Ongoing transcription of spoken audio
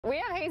We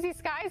have hazy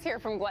skies here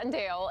from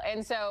Glendale,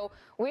 and so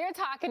we are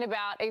talking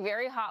about a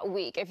very hot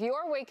week. If you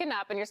are waking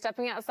up and you're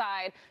stepping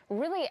outside,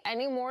 really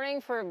any morning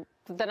for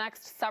the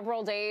next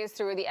several days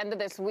through the end of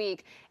this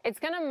week, it's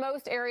going to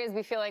most areas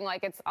be feeling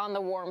like it's on the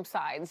warm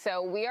side.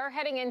 So we are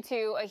heading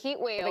into a heat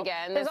wave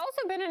again. There's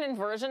also been an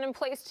inversion in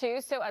place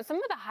too. So at some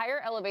of the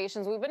higher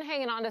elevations, we've been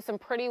hanging on to some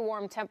pretty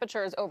warm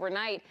temperatures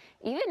overnight,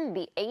 even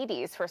the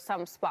 80s for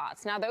some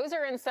spots. Now those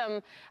are in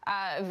some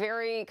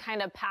very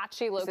kind of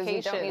patchy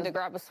locations. You don't need to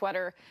grab a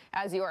sweater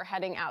as you are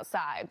heading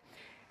outside.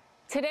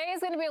 Today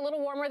is going to be a little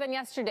warmer than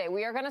yesterday.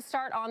 We are going to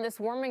start on this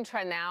warming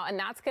trend now, and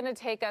that's going to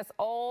take us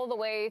all the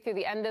way through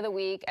the end of the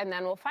week, and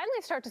then we'll finally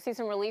start to see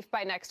some relief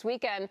by next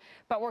weekend.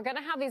 But we're going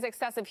to have these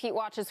excessive heat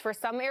watches for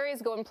some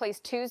areas go in place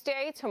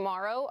Tuesday,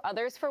 tomorrow,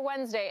 others for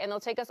Wednesday, and they'll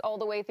take us all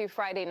the way through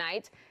Friday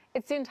night.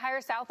 It's the entire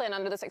Southland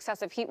under this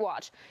excessive heat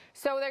watch.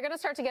 So they're going to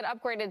start to get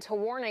upgraded to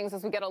warnings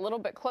as we get a little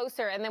bit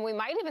closer, and then we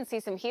might even see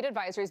some heat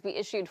advisories be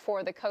issued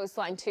for the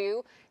coastline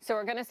too. So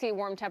we're going to see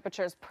warm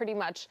temperatures pretty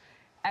much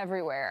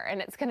everywhere,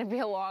 and it's going to be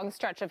a long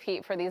stretch of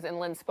heat for these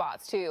inland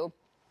spots too.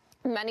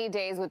 Many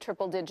days with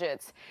triple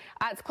digits.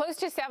 It's close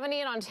to 70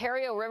 in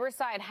Ontario,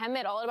 Riverside,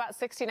 Hemet, all at about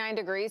 69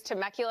 degrees.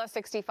 Temecula,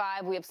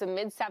 65. We have some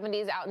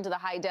mid-70s out into the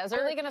high desert.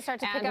 Really going to start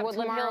to pick up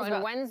Woodland tomorrow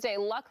and Wednesday.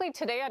 Luckily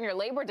today on your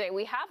Labor Day,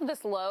 we have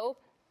this low.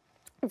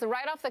 It's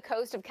right off the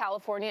coast of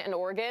California and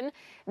Oregon.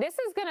 This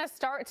is going to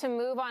start to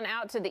move on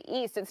out to the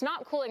east. It's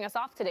not cooling us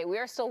off today. We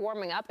are still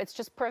warming up. It's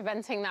just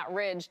preventing that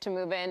ridge to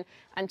move in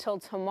until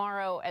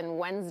tomorrow and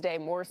Wednesday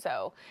more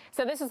so.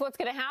 So this is what's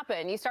going to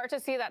happen. You start to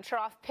see that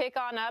trough pick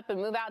on up and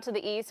move out to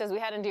the east as we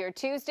head into your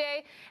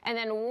Tuesday. And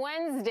then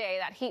Wednesday,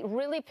 that heat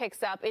really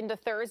picks up into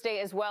Thursday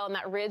as well. And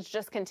that ridge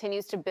just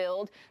continues to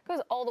build. Goes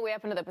all the way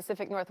up into the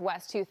Pacific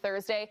Northwest to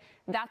Thursday.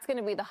 That's going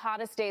to be the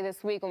hottest day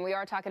this week when we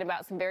are talking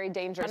about some very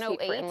dangerous heat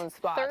for inland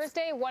spots.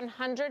 Thursday,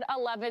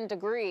 111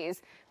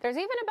 degrees. There's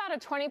even about a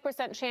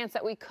 20% chance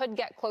that we could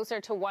get closer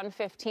to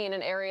 115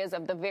 in areas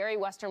of the very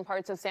western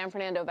parts of San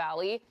Fernando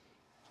Valley,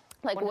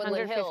 like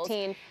Woodland Hills,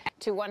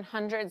 to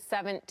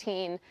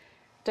 117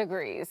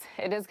 degrees.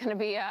 It is going to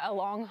be a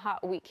long,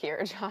 hot week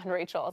here, John, Rachel.